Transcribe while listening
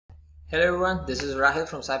Hello everyone, this is Rahil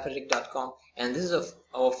from cybertech.com, and this is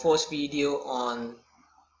our first video on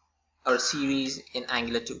our series in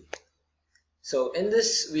Angular 2. So in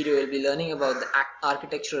this video we'll be learning about the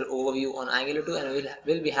architectural overview on Angular 2, and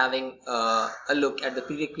we'll be having a look at the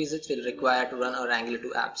prerequisites we'll require to run our Angular 2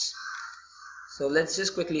 apps. So let's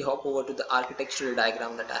just quickly hop over to the architectural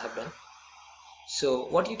diagram that I have done. So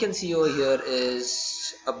what you can see over here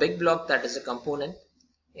is a big block that is a component,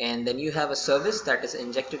 and then you have a service that is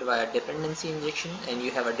injected via dependency injection, and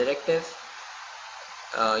you have a directive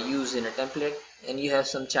used in a template, and you have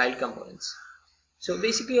some child components. So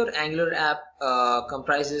basically your Angular app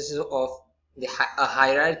comprises of a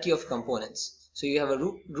hierarchy of components. So you have a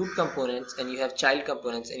root components, and you have child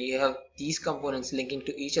components, and you have these components linking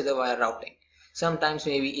to each other via routing, sometimes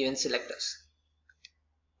maybe even selectors.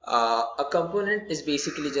 A component is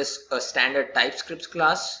basically just a standard TypeScript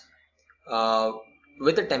class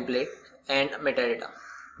with a template and metadata.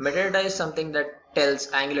 Metadata is something that tells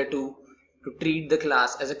Angular 2 to treat the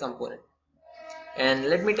class as a component. And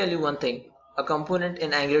let me tell you one thing, a component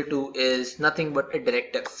in Angular 2 is nothing but a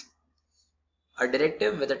directive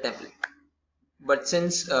with a template. But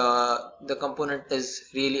since the component is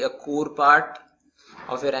really a core part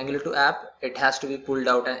of your Angular 2 app, it has to be pulled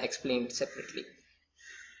out and explained separately.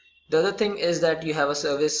 The other thing is that you have a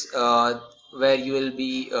service where you will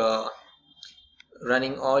be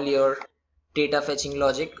running all your data fetching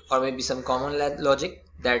logic, or maybe some common logic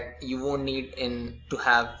that you won't need to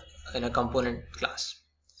have in a component class.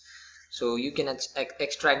 So you can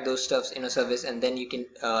extract those stuffs in a service, and then you can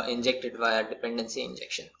inject it via dependency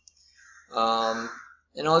injection.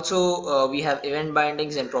 And also we have event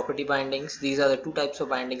bindings and property bindings. These are the two types of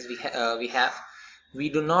bindings we have. We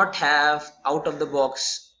do not have out of the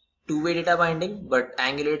box two-way data binding, but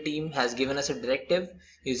Angular team has given us a directive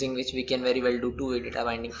using which we can very well do two-way data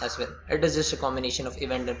binding as well. It is just a combination of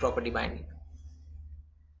event and property binding.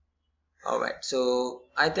 Alright, so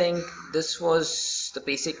I think this was the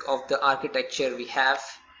basic of the architecture we have.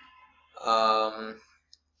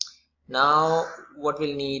 Now what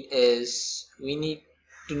we'll need is, we need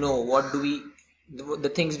to know the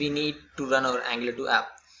things we need to run our Angular 2 app.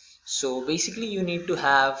 So basically you need to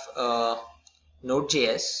have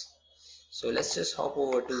Node.js. So let's just hop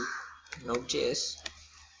over to Node.js.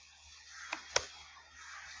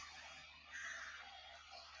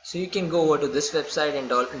 So you can go over to this website and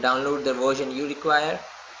download the version you require.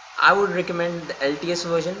 I would recommend the LTS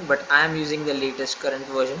version, but I am using the latest current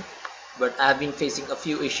version, but I have been facing a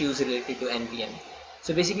few issues related to NPM.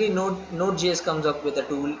 So basically Node.js comes up with a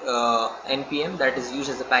tool NPM that is used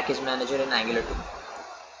as a package manager in Angular 2.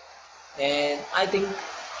 And I think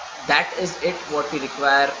that is it what we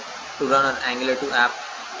require to run an Angular 2 app.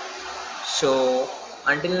 So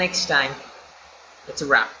until next time, it's a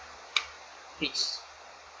wrap. Peace.